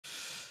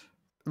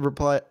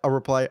reply.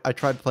 I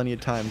tried plenty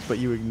of times, but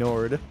you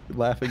ignored.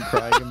 Laughing,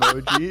 crying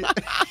emoji.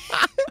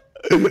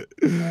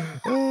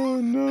 Oh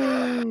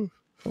no.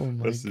 Oh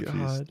my Rest in peace.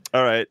 god.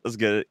 All right, let's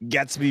get it.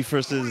 Gatsby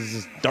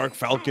versus Dark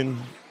Falcon.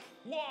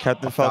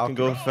 Captain Falcon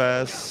go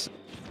fast.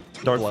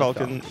 Dark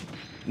Falcon,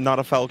 not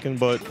a Falcon,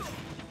 but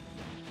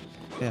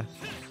yeah,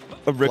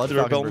 a Richter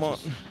or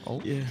Belmont.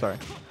 Oh, yeah. Sorry.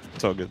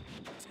 It's all good.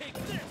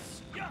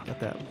 Got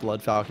that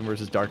Blood Falcon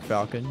versus Dark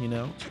Falcon, you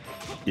know?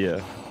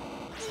 Yeah.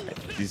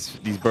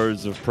 These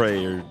birds of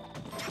prey are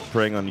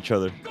preying on each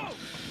other.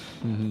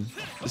 Mm-hmm.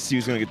 Let's see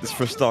who's gonna get this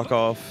first stock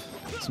off.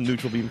 Some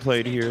neutral being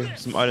played here.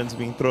 Some items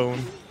being thrown.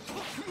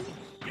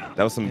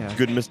 That was some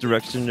good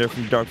misdirection there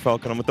from Dark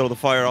Falcon. I'm gonna throw the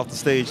fire off the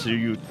stage. So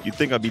you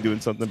think I'd be doing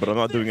something, but I'm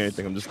not doing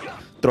anything. I'm just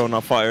throwing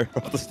off fire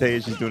off the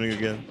stage. He's doing it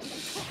again.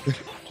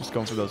 Just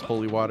going for those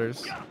holy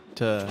waters.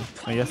 I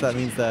guess that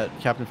means that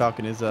Captain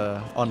Falcon is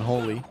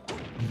unholy.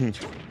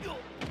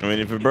 I mean,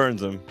 if it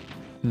burns him,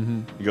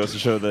 it goes to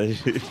show that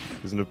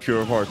he's in a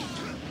pure heart.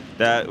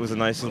 That was a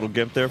nice little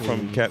gimp there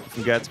from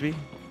Gatsby,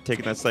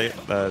 taking that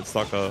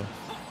stock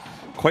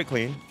quite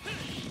clean.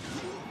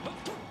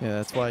 Yeah,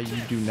 that's why you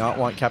do not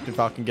want Captain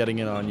Falcon getting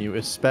in on you,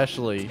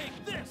 especially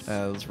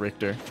as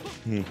Richter.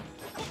 Yeah,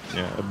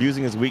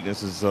 abusing his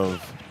weaknesses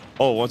of,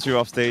 once you're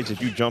off stage,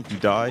 if you jump, you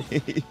die.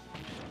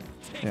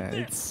 Yeah,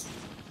 it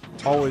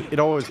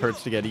always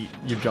hurts to get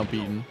your jump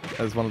eaten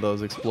as one of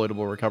those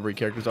exploitable recovery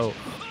characters. Oh.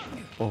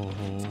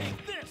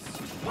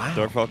 Wow.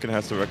 Dark Falcon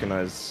has to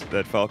recognize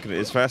that Falcon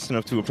is fast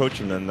enough to approach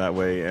him in that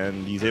way,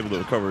 and he's able to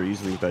recover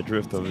easily with that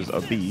drift of his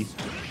B.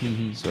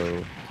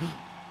 So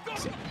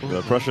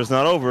the pressure's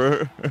not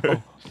over.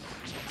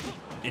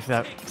 If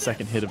that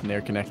second hit of Nair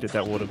connected,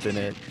 that would have been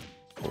it.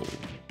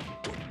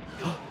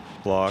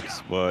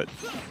 Blocks, but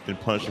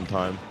didn't punish in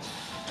time.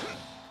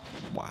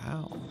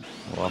 Wow.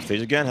 Well, off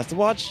stage again, has to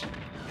watch.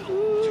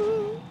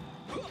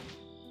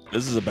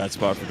 This is a bad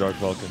spot for Dark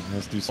Falcon.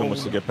 Has to do so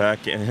much to get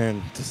back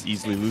and just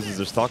easily loses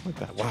their stock like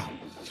that. Wow.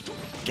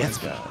 Gets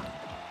that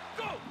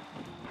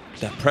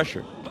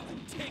pressure.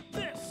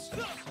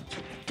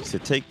 He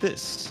said, take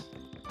this.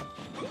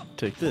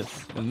 Take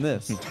this, and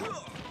this.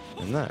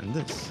 And that, and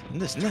this,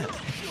 and this, and that.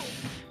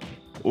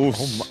 Oof.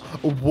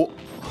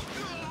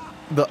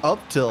 The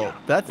up tilt,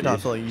 that's not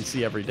something you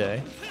see every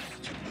day.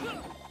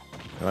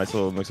 Nice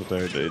little mix up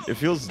there. It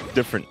feels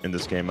different in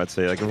this game, I'd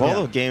say. Like, of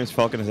all the games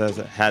Falcon has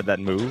had that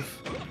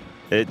move,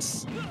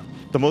 it's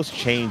the most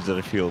change that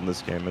I feel in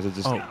this game. As it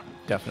just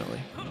definitely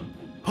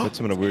puts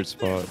him in a weird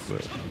spot,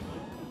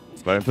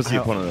 but it puts the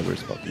opponent in a weird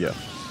spot. Yeah,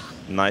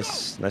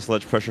 nice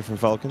ledge pressure from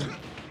Falcon.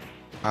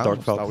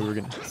 Dark Falcon. I thought we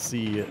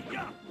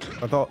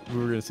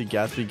were gonna see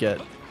Gatsby get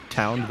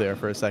towned there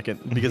for a second,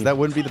 because that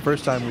wouldn't be the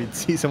first time we'd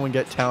see someone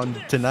get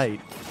towned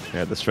tonight.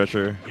 Yeah, the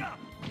stretcher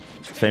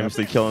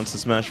famously killing to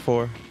Smash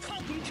 4.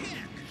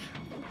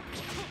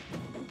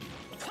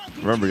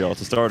 Remember, y'all,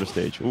 it's a starter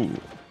stage. Ooh,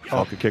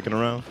 Falcon kicking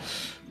around.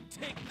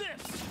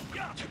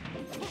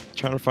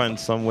 Trying to find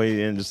some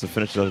way in just to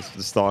finish the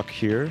stock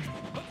here.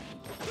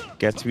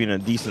 Gatsby in a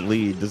decent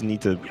lead. Doesn't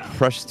need to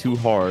press too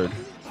hard.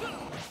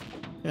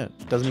 Yeah,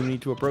 doesn't even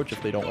need to approach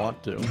if they don't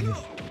want to.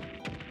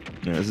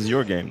 Yeah, this is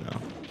your game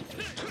now.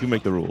 You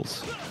make the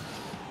rules.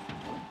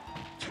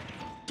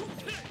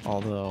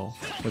 Although,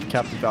 with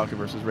Captain Falcon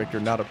versus Richter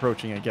not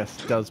approaching, I guess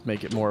does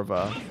make it more of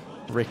a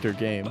Richter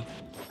game.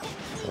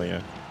 Oh,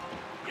 yeah.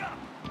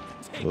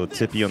 A little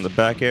tippy on the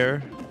back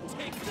air.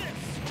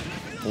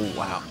 Oh,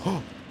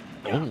 wow.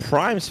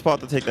 Prime spot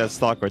to take that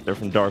stock right there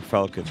from Dark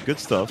Falcon. Good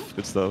stuff.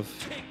 Good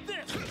stuff.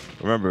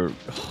 Remember,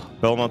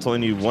 Belmont's only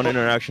need one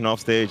interaction off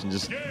stage and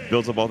just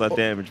builds up all that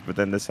damage, but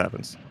then this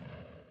happens.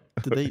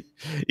 Did they?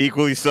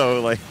 Equally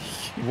so, like...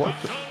 What?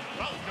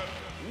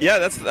 Yeah,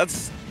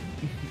 that's...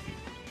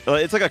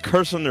 It's like a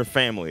curse on their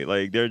family.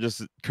 Like, they're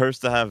just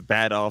cursed to have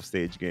bad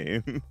offstage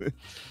game.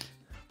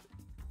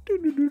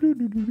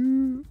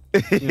 The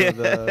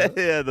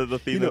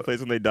theme that plays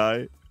when they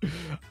die.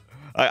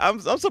 I'm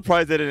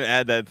surprised they didn't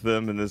add that to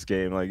them in this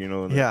game. Like, you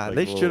know. Yeah, like,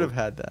 they should have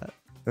had that.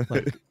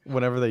 Like,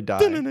 whenever they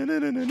die.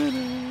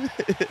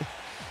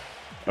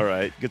 All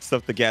right, good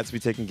stuff. The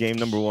Gatsby taking game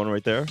number 1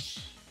 right there.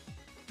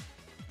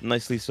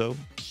 Nicely so.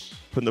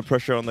 Putting the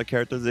pressure on the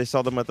characters. They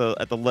saw them at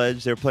the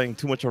ledge. They were playing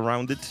too much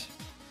around it.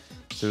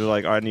 So they're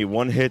like, I need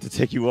one hit to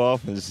take you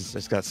off, and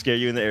just got to scare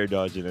you in the air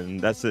dodging, and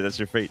that's it. That's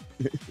your fate.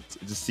 It's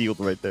just sealed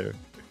right there.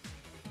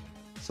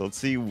 So let's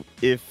see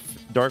if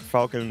Dark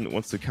Falcon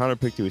wants to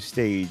counterpick to a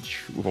stage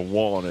with a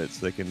wall on it,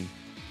 so they can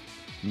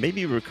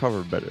maybe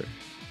recover better.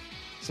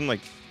 Something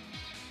like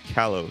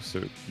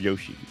Kalos or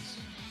Yoshi's.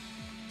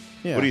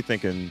 Yeah. What are you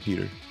thinking,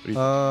 Peter? What do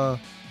you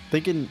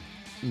thinking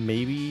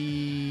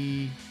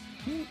maybe.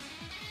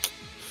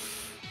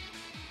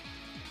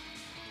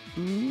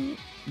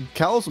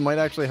 Kalos might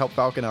actually help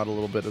Falcon out a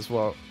little bit as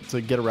well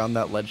to get around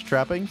that ledge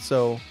trapping.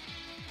 So,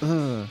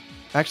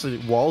 actually,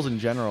 walls in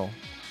general.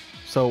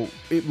 So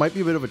it might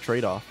be a bit of a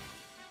trade-off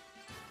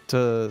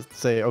to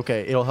say,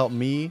 okay, it'll help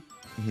me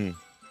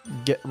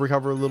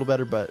recover a little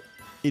better, but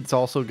it's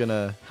also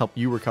gonna help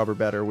you recover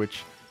better,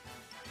 which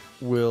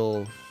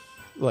will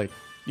like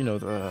you know,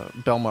 the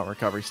Belmont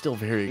recovery still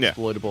very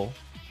exploitable.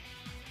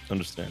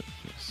 Understand.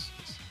 Yes.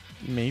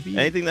 Maybe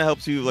anything that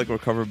helps you like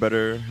recover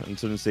better in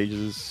certain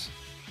stages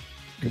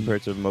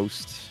compared to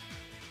most.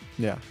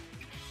 Yeah.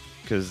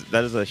 Because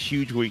that is a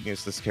huge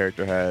weakness this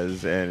character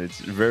has, and it's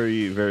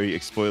very, very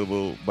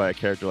exploitable by a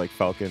character like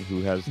Falcon,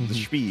 who has the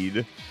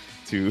speed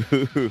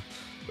to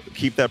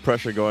keep that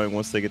pressure going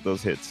once they get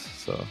those hits.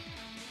 So,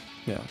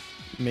 yeah,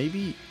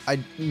 maybe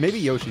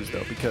Yoshi's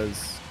though,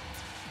 because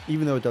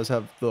even though it does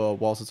have the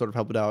walls to sort of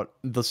help it out,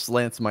 the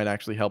slants might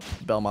actually help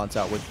Belmonts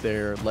out with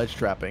their ledge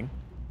trapping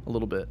a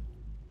little bit.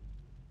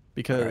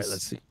 Because all right,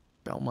 let's see.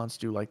 Belmonts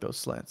do like those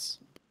slants.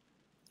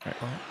 All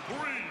right,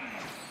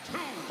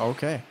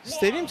 okay.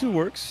 Stadium 2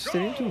 works.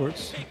 Stadium 2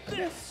 works.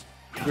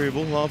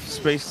 Agreeable. A lot of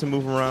space to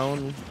move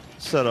around,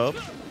 set up.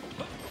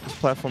 These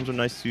platforms are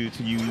nice to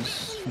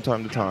use from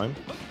time to time.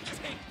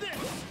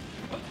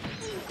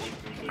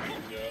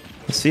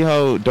 Let's see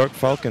how Dark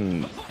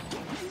Falcon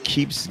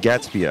keeps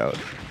Gatsby out.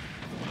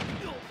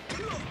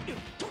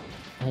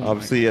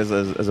 Obviously, as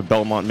a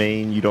Belmont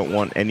main, you don't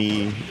want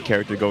any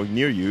character going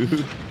near you.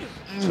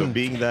 So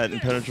being that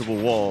impenetrable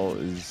wall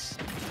is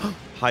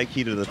high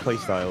key to the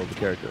playstyle of the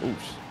character.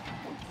 Oops.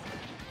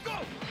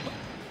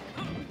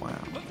 Wow.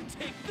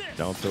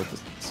 Down tilt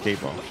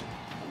escape option.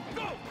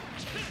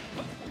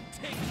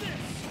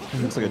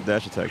 Looks like a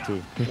dash attack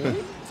too.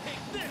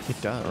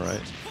 It does. All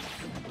right.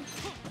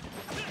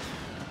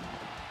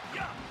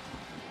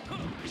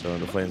 Throwing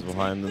the flames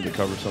behind them to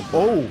cover something.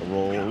 Oh! A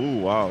roll.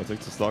 Ooh, wow. It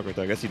takes the stock right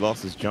there. I guess he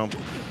lost his jump.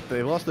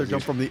 They lost their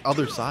jump from the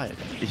other side.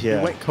 Yeah.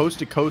 They went coast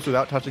to coast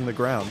without touching the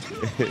ground.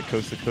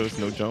 Coast to coast,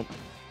 no jump.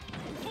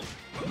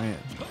 Man.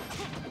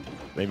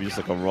 Maybe just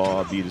like a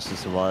raw beat just to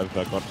survive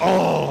back on.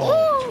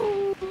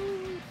 Oh!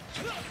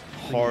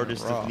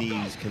 Hardest of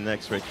knees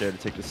connects right there to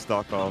take the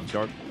stock off.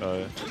 Dark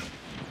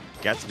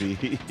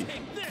Gatsby.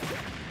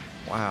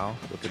 Wow.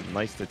 Looking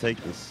nice to take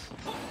this.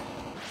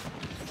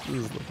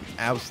 This is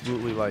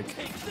absolutely like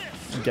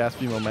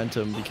Gatsby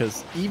momentum,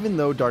 because even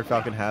though Dark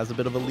Falcon has a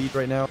bit of a lead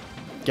right now,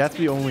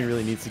 Gatsby only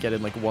really needs to get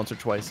in like once or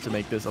twice to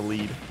make this a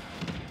lead.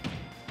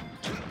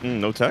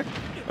 No tech?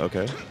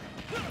 Okay.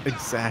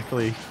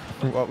 Exactly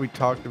what we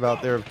talked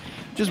about there.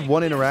 Just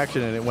one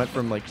interaction and it went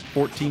from like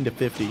 14 to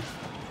 50. It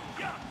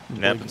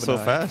happened so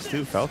fast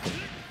too, Falcon.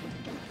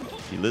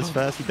 He lives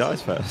fast, he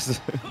dies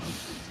fast.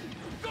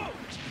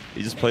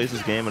 He just plays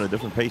his game at a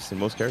different pace than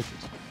most characters.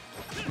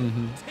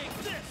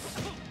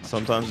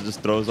 Sometimes it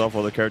just throws off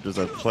other characters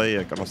that play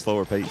like on a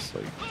slower pace,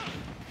 like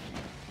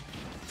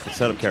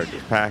setup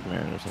characters,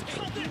 Pac-Man or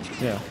something.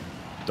 Yeah.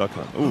 Duck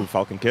Hunt. Ooh,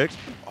 Falcon kick.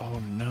 Oh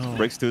no.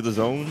 Breaks through the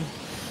zone.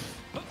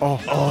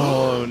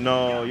 Oh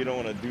no, you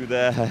don't want to do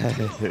that.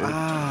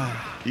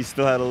 He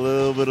still had a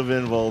little bit of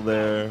invul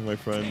there, my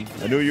friend.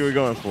 I knew what you were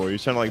going for. He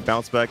was trying to like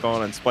bounce back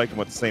on and spike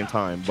him at the same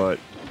time, but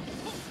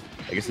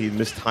I guess he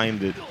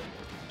mistimed it.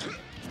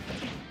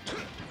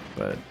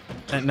 But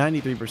at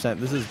 93%,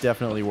 this is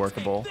definitely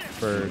workable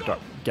for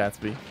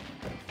Gatsby.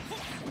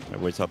 I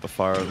waits out the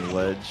fire on the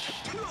ledge.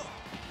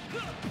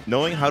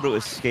 Knowing how to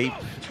escape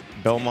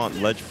Belmont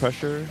ledge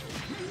pressure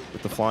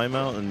with the fly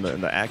mount and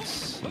the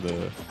axe,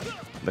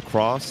 the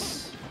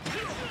cross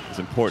is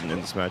important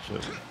in this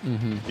matchup.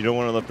 You don't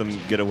want to let them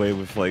get away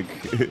with like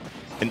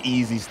an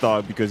easy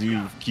stock because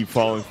you keep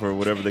falling for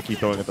whatever they keep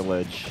throwing at the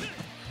ledge.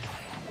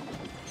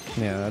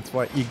 Yeah, that's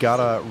why you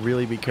gotta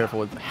really be careful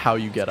with how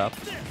you get up.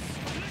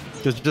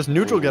 Just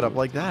neutral get up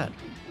like that.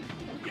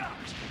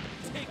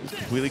 He's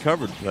completely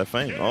covered with that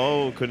fang.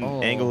 Oh,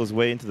 couldn't angle his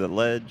way into the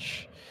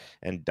ledge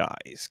and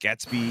dies.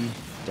 Gatsby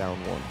down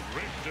 1.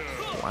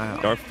 Wow.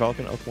 Dark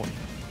Falcon up 1.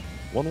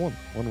 1-1.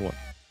 1-1.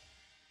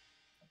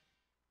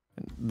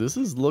 This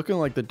is looking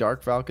like the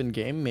Dark Falcon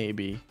game,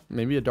 maybe.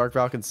 Maybe a Dark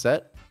Falcon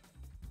set?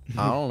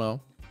 I don't know.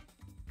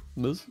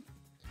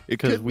 It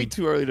could be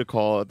too early to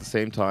call at the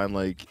same time.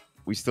 Like,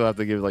 we still have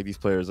to give like these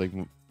players like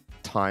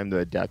time to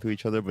adapt to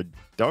each other, but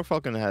Dark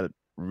Falcon had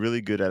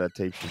really good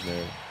adaptation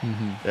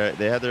there.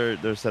 They had their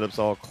setups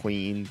all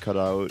clean, cut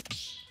out.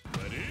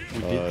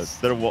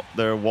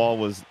 Their wall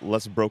was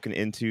less broken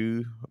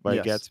into by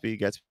Gatsby.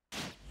 Gatsby,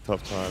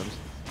 tough times.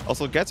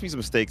 Also, Gatsby's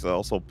mistakes are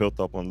also built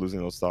up on losing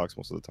those stocks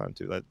most of the time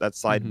too. That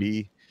side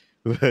B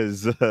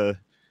was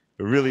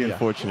really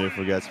unfortunate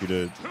for Gatsby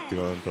to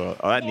go and throw out.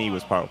 Oh, that knee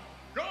was powerful.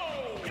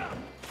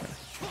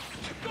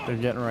 They're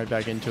getting right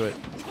back into it.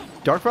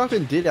 Dark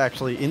Falcon did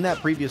actually, in that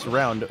previous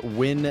round,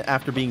 win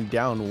after being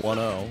down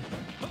 1-0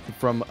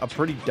 from a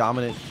pretty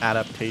dominant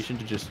adaptation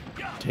to just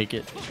take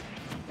it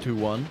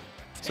 2-1.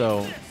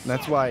 So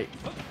that's why,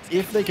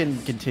 if they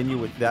can continue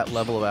with that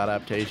level of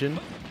adaptation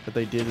that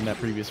they did in that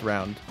previous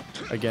round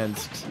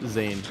against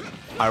Zane,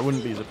 I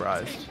wouldn't be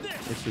surprised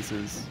if this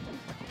is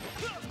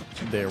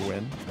their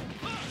win.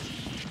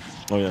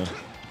 Oh yeah.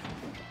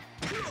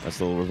 That's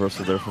a little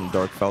reversal there from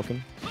Dark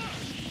Falcon.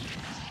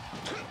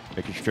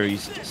 Making sure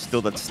he's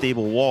still that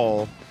stable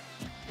wall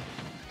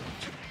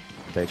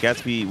that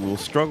Gatsby will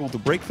struggle to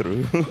break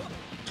through.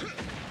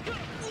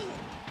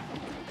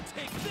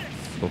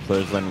 Both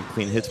players landing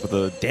clean hits, but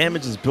the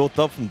damage is built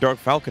up from Dark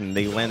Falcon, and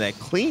they land that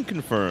clean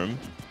confirm.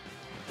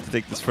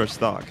 take this first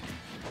stock.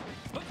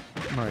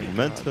 My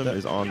Momentum God,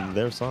 is on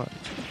their side.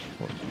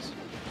 Oh,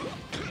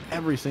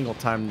 every single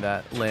time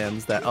that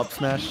lands that up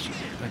smash,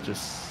 that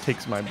just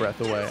takes my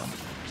breath away.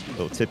 a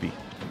little tippy.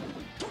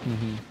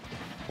 Mm-hmm.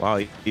 Wow,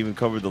 he even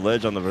covered the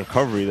ledge on the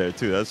recovery there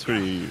too. That's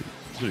pretty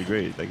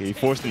great. Like he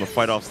forced him to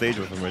fight off stage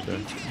with him right there.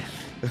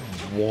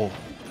 Whoa,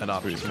 that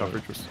option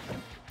coverage was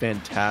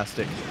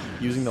fantastic.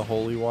 Using the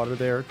holy water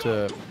there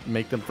to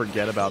make them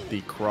forget about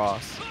the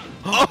cross.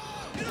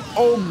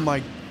 Oh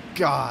my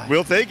God.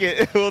 We'll take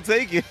it. We'll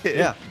take it.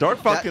 Yeah. Dark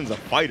Falcon's a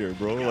fighter,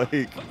 bro.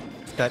 Like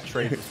that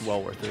trade was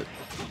well worth it.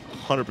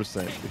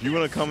 100%. If you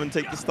want to come and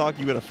take the stock,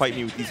 you got to fight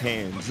me with these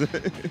hands.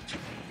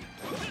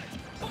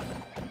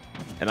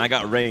 And I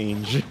got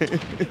range.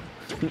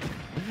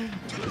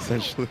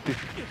 Essentially.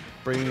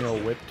 Bringing a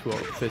whip to a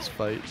fist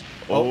fight.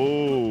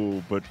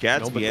 Oh, but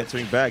Gatsby No, but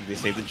answering back. They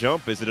saved the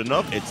jump. Is it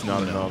enough? It's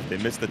not enough. They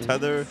missed the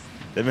tether.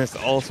 They missed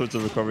all sorts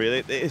of recovery.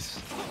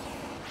 It's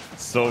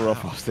so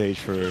rough off stage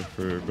for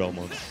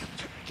Belmonts.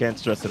 Can't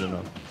stress it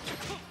enough.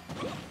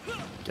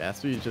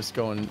 Gatsby is just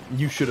going,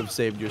 you should have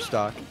saved your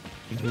stock.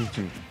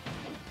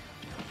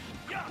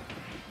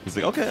 He's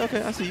like, okay,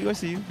 okay, I see you, I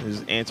see you. He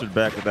just answered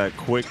back with that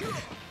quick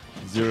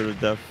 0 to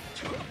death.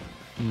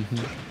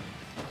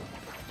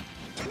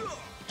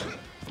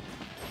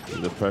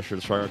 The pressure,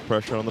 the shark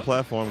pressure on the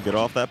platform. Get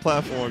off that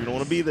platform. You don't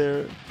want to be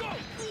there.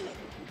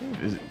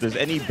 If there's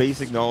any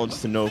basic knowledge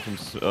to know from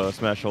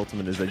Smash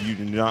Ultimate is that you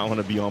do not want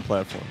to be on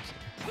platforms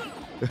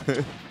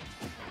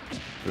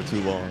for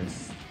too long.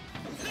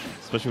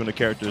 Especially when the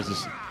character is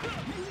just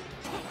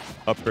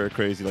up there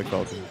crazy like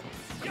Falcon.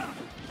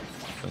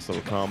 Nice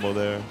little combo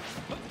there.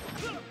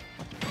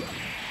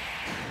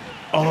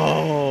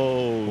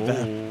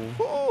 Oh!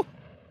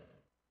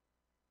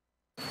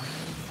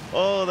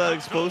 Oh, that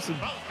explosive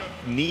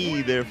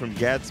knee there from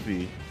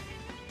Gatsby.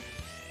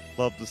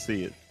 Love to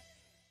see it.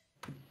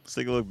 Let's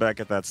take a look back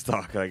at that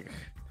stock, like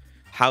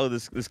how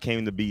this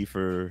came to be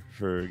for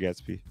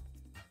Gatsby.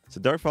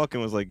 So Dark Falcon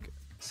was like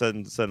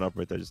setting up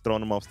right there, just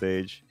throwing him off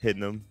stage,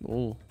 hitting him,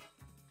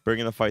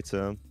 bringing the fight to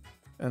him,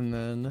 and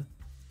then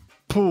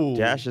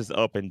dashes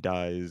up and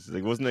dies.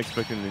 Like wasn't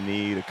expecting the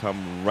knee to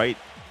come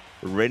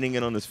raining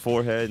in on his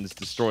forehead and just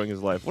destroying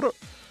his life. What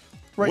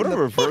a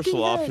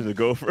reversal option to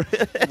go for.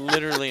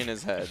 Literally in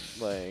his head,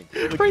 like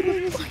right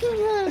in his fucking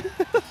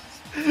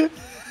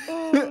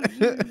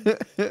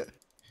head.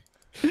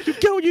 You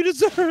get what you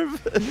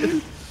deserve.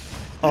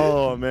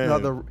 Oh man!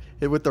 Now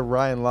hit with the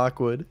Ryan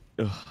Lockwood.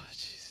 Oh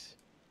jeez.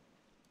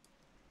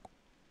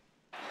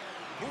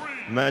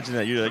 Imagine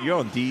that you're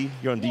on D,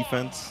 you're on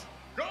defense.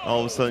 All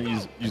of a sudden you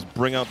just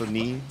bring out the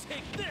knee.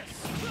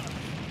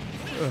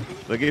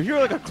 Like if you're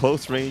like a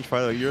close range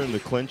fighter, like you're in the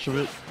clinch of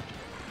it,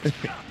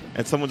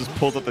 and someone just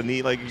pulls up the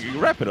knee, like you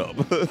wrap it up.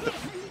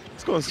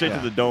 It's going straight to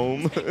the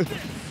dome.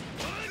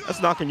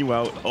 That's knocking you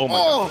out. Oh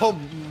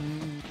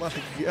my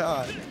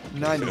God.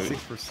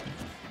 96%.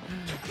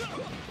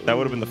 That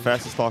would have been the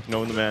fastest talk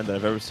known to man that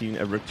I've ever seen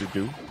a Richter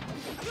do.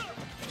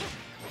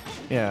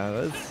 Yeah,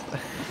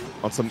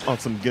 that's on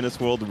some Guinness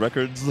World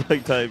Records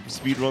like type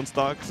speedrun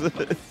stocks.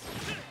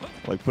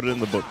 Like put it in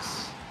the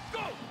books.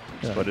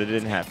 Yeah. But it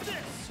didn't happen.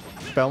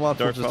 Belmont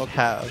will just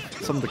have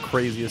some of the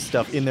craziest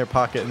stuff in their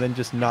pocket and then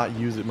just not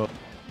use it most of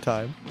the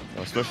time.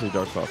 Especially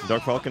Dark Falcon.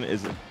 Dark Falcon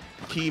is a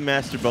key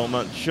master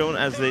Belmont shown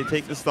as they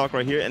take the stock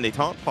right here and they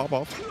taunt, pop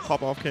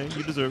off King.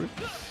 You deserve it.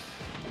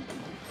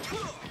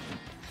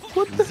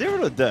 What the?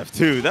 0 to death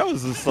too. That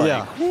was just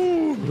like,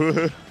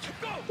 whoo.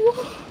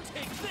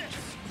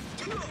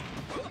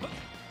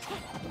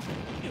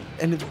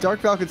 And if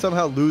Dark Falcon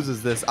somehow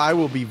loses this, I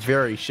will be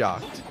very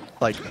shocked.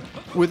 Like,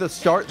 with a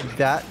start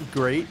that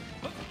great,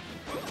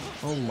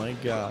 oh my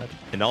God.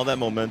 And all that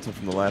momentum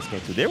from the last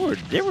game too. They were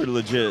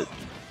legit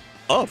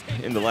up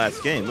in the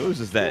last game. It was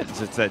just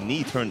that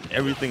knee turned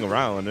everything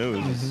around. It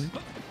was just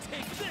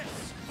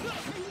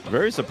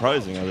very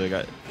surprising how they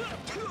got.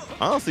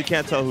 I honestly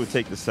can't tell who would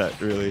take the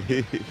set, really.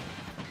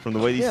 From the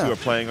way these two are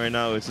playing right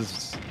now,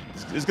 it's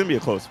gonna be a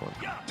close one.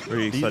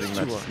 Very exciting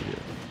match to see here.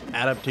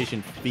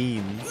 Adaptation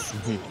fiends.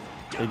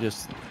 They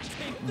just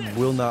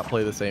will not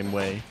play the same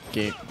way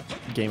game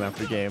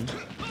after game.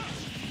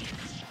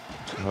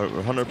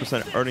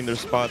 100% earning their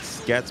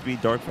spots.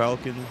 Gatsby, Dark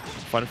Falcon,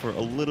 fighting for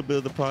a little bit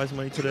of the prize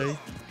money today.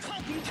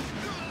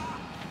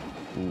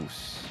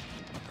 Oos.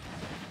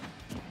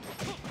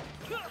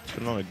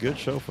 Putting on a good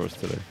show for us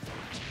today.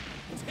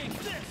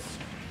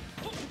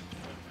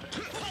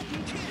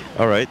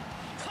 All right.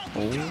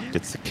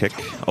 Gets the kick.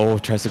 Oh,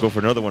 tries to go for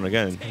another one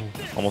again.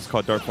 Almost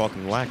caught Dark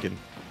Falcon lacking.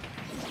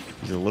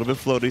 He's a little bit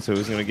floaty, so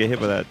he's going to get hit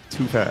by that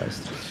too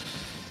fast.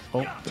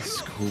 Oh, the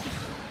scoop.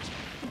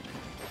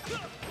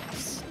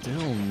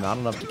 Still not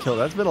enough to kill.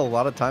 That's been a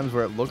lot of times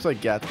where it looks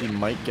like Gatsby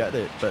might get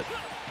it, but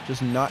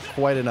just not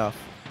quite enough.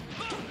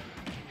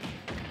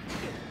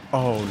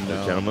 Oh,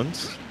 no. Gentlemen,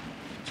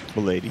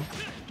 the lady,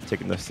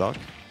 taking the stock.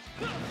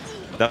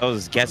 That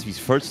was Gatsby's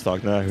first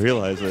stock. Now I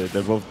realize that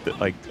they're both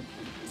like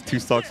 2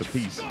 stocks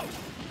apiece.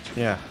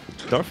 Yeah.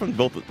 Dark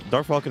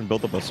Falcon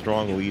built up a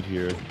strong lead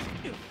here.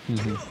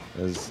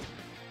 As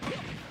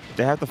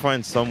they have to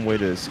find some way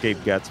to escape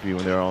Gatsby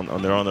when they're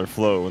on their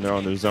flow, when they're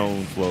on their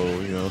zone flow.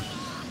 You know.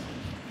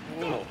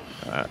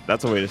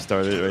 That's a way to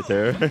start it right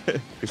there.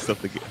 Good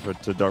stuff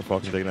to Dark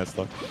Falcon taking that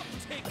stock.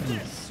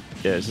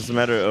 Yeah, it's just a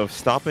matter of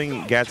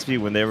stopping Gatsby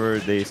whenever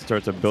they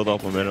start to build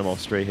up momentum off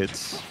stray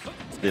hits.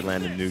 They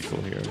land in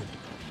neutral here.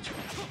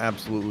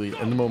 Absolutely.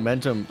 And the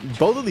momentum,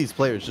 both of these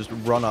players just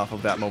run off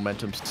of that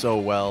momentum so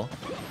well.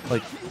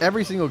 Like,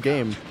 every single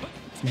game,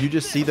 you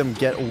just see them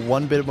get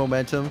one bit of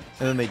momentum,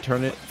 and then they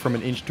turn it from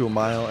an inch to a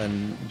mile,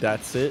 and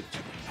that's it.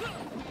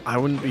 I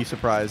wouldn't be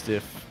surprised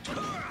if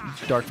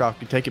Dark Falcon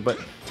could take it, but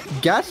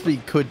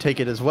Gatsby could take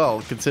it as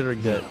well,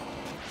 considering that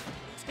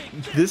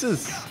this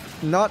is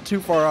not too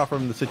far off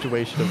from the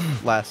situation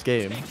of last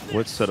game.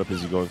 What setup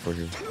is he going for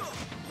here?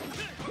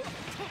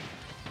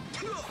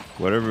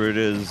 Whatever it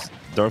is,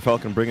 Dark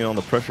Falcon bringing on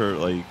the pressure,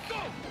 like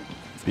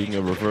being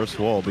a reverse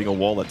wall, being a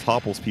wall that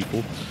topples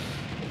people.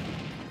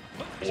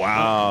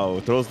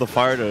 Wow, throws the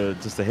fire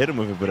just to hit him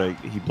with it, but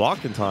he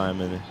blocked in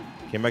time and it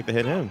came back to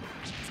hit him.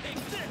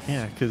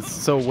 Yeah, because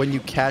so when you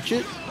catch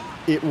it,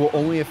 it will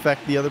only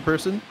affect the other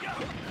person,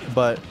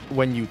 but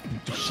when you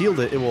shield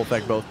it, it will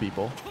affect both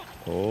people.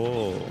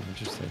 Oh,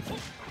 interesting.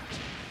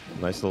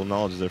 Nice little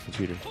knowledge there for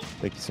Peter.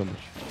 Thank you so much.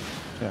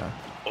 Yeah.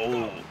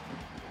 Oh.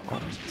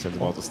 Sends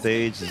him off the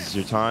stage. This is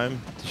your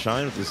time to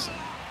shine with this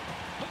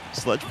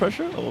sledge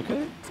pressure. Oh,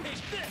 okay.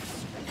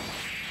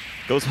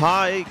 Goes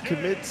high,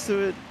 commits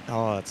to it.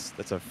 Oh,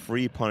 that's a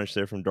free punish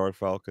there from Dark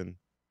Falcon.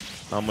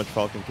 Not much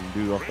Falcon can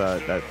do off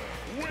that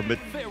commit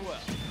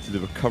to the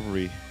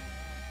recovery.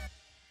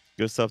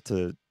 Good stuff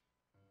to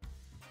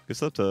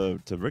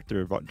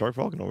Richter, Dark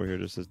Falcon over here,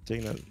 just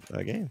taking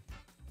that game.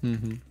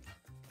 Mm-hmm.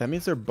 That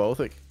means they're both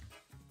like,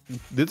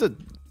 this is a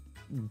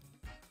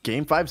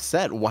game 5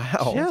 set.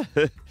 Wow.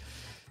 Yeah.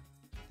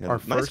 Yeah,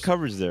 nice first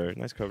coverage there.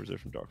 Nice coverage there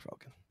from Dark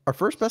Falcon. Our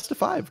first best of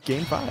 5,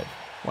 game 5.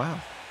 Wow.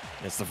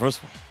 It's the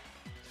first one.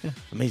 Yeah.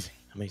 Amazing.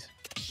 Amazing.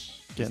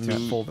 Getting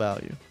that full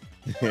value.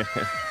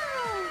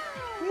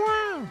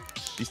 Wow.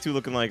 These two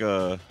looking like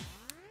a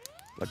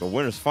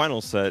winner's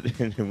final set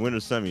in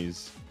winner's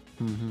semis.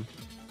 Mm-hmm.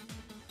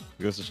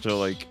 It goes to show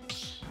like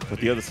what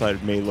the other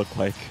side may look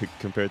like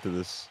compared to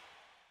this.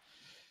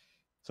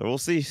 So we'll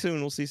see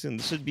soon. We'll see soon.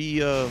 This should be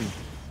the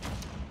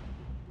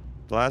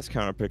last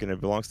counter pick, and it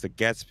belongs to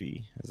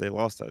Gatsby as they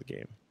lost that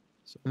game.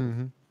 So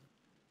we'll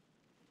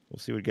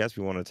see what Gatsby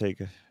want to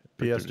take.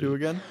 PS2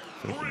 again?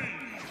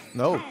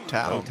 No,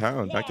 Town. Oh,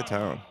 Town. Back to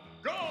Town.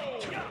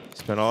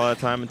 Spent all that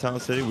time in Town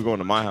City. We're going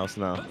to my house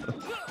now.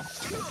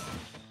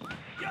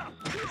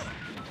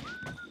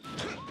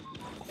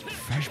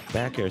 Fresh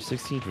back air,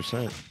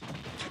 16%.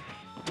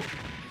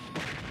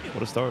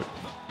 What a start.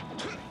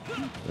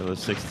 Another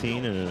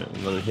 16 and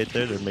another hit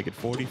there to make it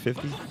 40,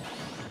 50.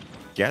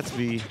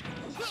 Gatsby,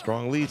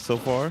 strong lead so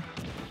far.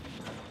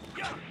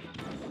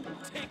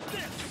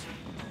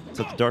 It's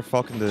up to Dark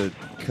Falcon to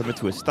commit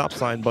to a stop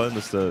sign button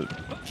just to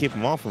keep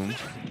him off him.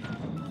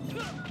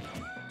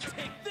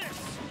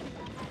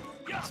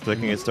 So they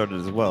can get started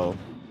as well.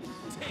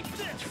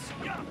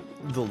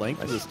 The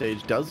length of the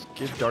stage does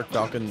give Dark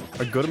Falcon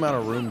a good amount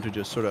of room to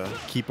just sort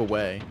of keep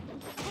away.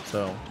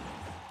 So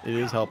it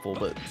is helpful,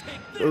 but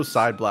those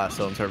side blast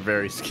zones are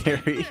very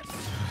scary.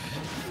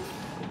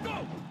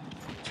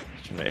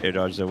 Trying to air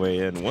dodge their way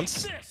in.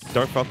 Once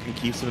Dark Falcon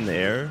keeps him in the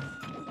air,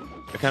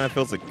 it kind of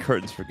feels like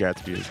curtains for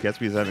Gatsby.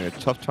 Gatsby is having a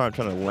tough time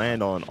trying to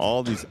land on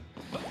all these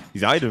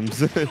items.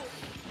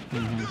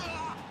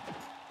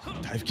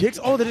 Dive kicks?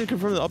 Oh, they didn't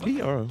confirm the up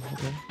B? Oh,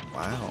 okay.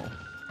 Wow.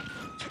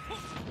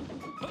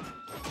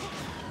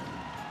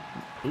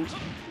 Ooh.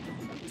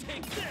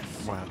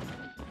 Wow.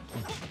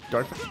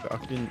 Dark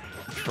Falcon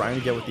trying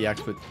to get with the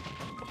X, but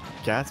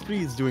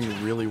Gatsby is doing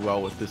really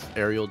well with this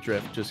aerial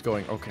drift, just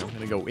going, okay, I'm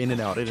going to go in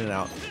and out,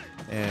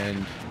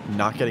 and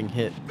not getting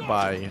hit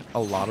by a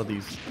lot of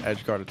these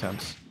edge guard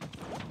attempts.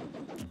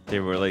 They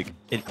were like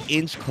an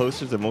inch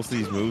closer to most of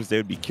these moves. They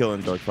would be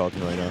killing Dark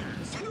Falcon right now.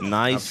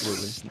 Nice.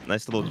 Absolutely.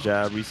 Nice little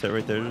jab reset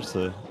right there just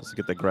to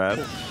get the grab.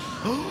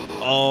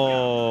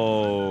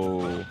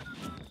 Oh.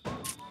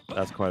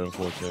 That's quite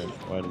unfortunate.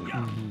 Quite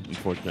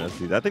unfortunate to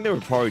see. I think they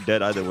were probably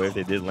dead either way if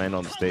they did land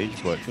on the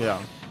stage, but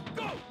yeah,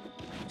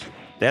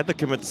 they had to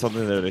commit to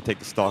something there to take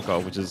the stock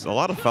off, which is a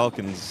lot of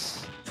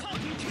Falcons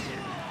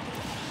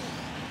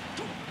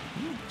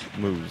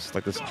moves.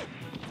 Like this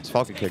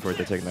Falcon kick right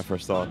there taking that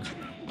first stock.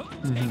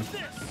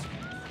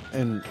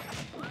 And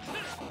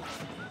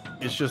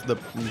it's just the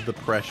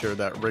pressure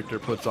that Richter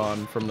puts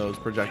on from those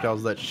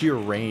projectiles, that sheer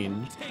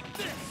range.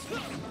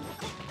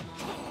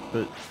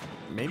 But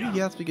maybe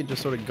Gatsby can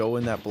just sort of go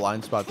in that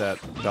blind spot that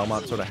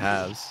Belmont sort of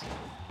has,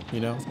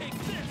 you know?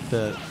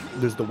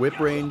 There's the whip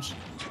range,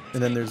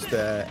 and then there's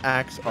the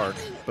axe arc,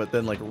 but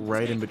then like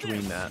right in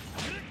between that,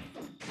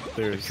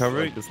 there's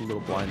like this little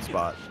blind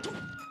spot.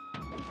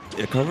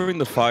 Yeah, covering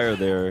the fire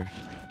there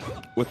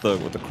with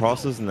the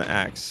crosses and the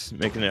axe,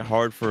 making it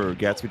hard for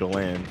Gatsby to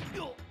land.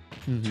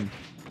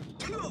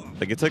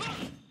 Like it took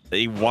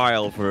a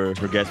while for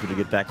Gatsby to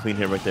get that clean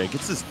hit right there.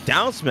 Gets this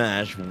down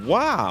smash.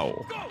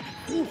 Wow.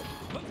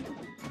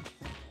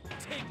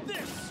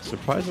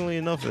 Surprisingly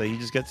enough, that he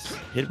just gets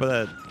hit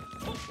by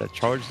that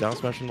charge down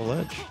smash on the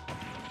ledge.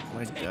 Oh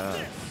my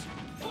god.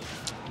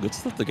 Good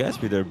stuff to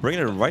Gatsby there,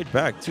 bringing it right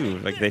back too.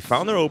 Like they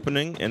found their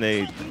opening and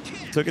they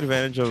took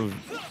advantage of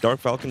Dark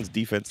Falcon's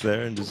defense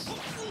there and just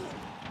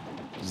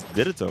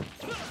did it to him.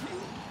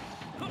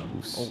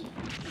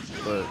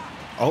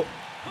 Oh,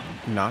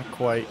 not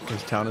quite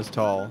because Town is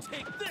tall,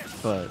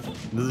 but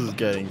this is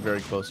getting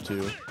very close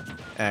to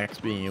Axe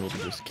being able to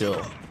just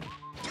kill.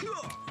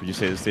 Would you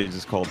say the stage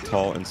is called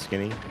Tall and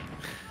Skinny?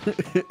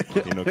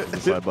 You know, because the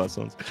side boss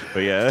ones.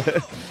 But yeah.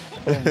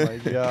 Oh my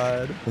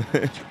god.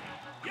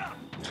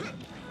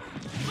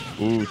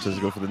 Ooh, just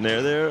go for the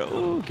nair there.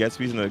 Ooh,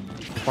 Gatsby's in a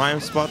prime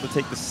spot to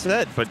take the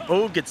set, but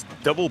gets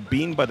double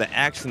beamed by the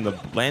axe and the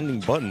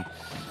landing button.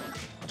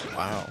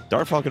 Wow.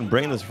 Dark Falcon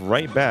bringing this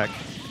right back.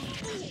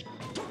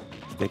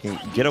 They can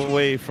get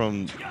away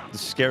from the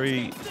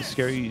scary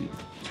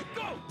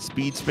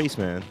speed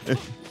spaceman.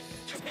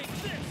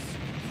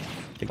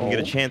 They can get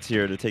a chance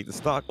here to take the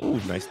stock. Ooh,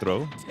 nice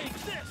throw.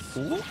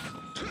 Ooh.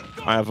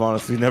 I have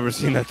honestly never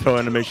seen that throw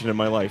animation in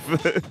my life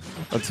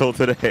until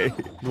today.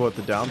 What,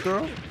 the down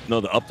throw?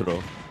 No, the up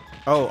throw.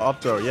 Oh,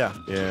 up throw, yeah.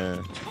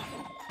 Yeah.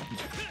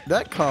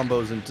 That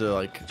combos into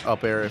like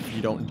up air if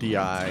you don't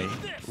DI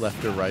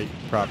left or right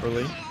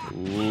properly.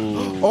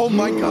 Ooh. Oh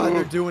my god,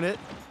 they're doing it.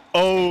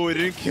 Oh, it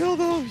didn't kill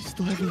though. He's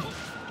still heavy.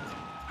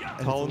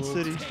 Colin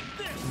City.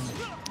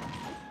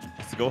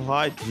 Has to go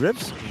high.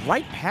 Drips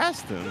right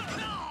past him.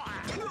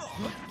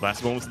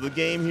 Last moments of the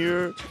game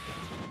here.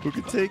 Who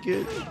could take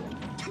it?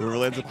 Whoever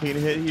lands a clean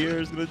hit here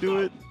is going to do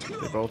it.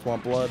 They both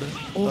want blood.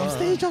 Oh, off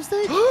stage.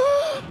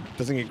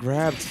 Doesn't get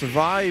grabbed.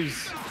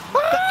 Survives.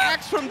 The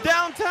axe from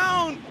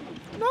downtown.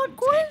 Not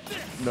quite.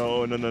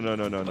 No.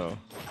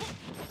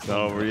 It's not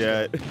over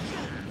yet.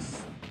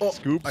 Oh,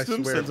 Scoops I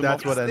him, swear sends him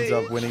that's off what the ends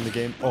up stage. winning the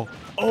game. Oh.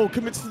 Oh,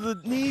 commits to the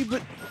knee,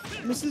 but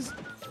misses.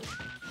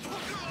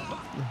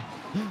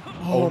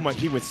 Oh my,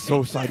 he went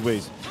so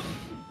sideways.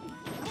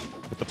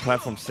 But the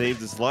platform saved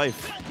his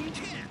life.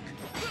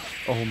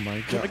 Oh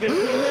my Trying to god. get a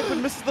clean hit, but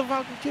misses the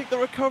Falcon kick. The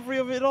recovery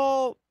of it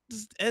all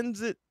just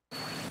ends it.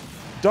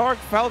 Dark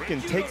Falcon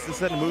takes the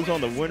set and moves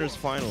on to winners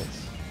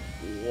finals.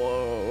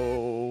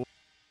 Whoa.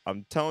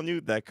 I'm telling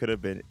you, that could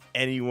have been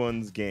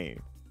anyone's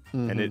game.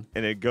 And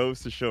it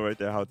goes to show right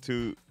there how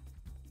two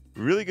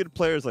really good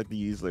players like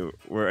these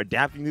were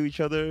adapting to each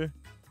other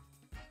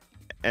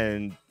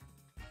and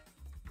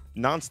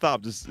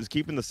nonstop just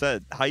keeping the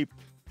set hype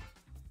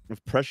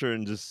with pressure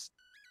and just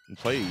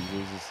plays.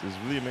 It was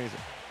really amazing.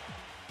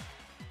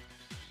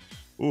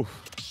 Ooh.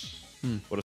 What a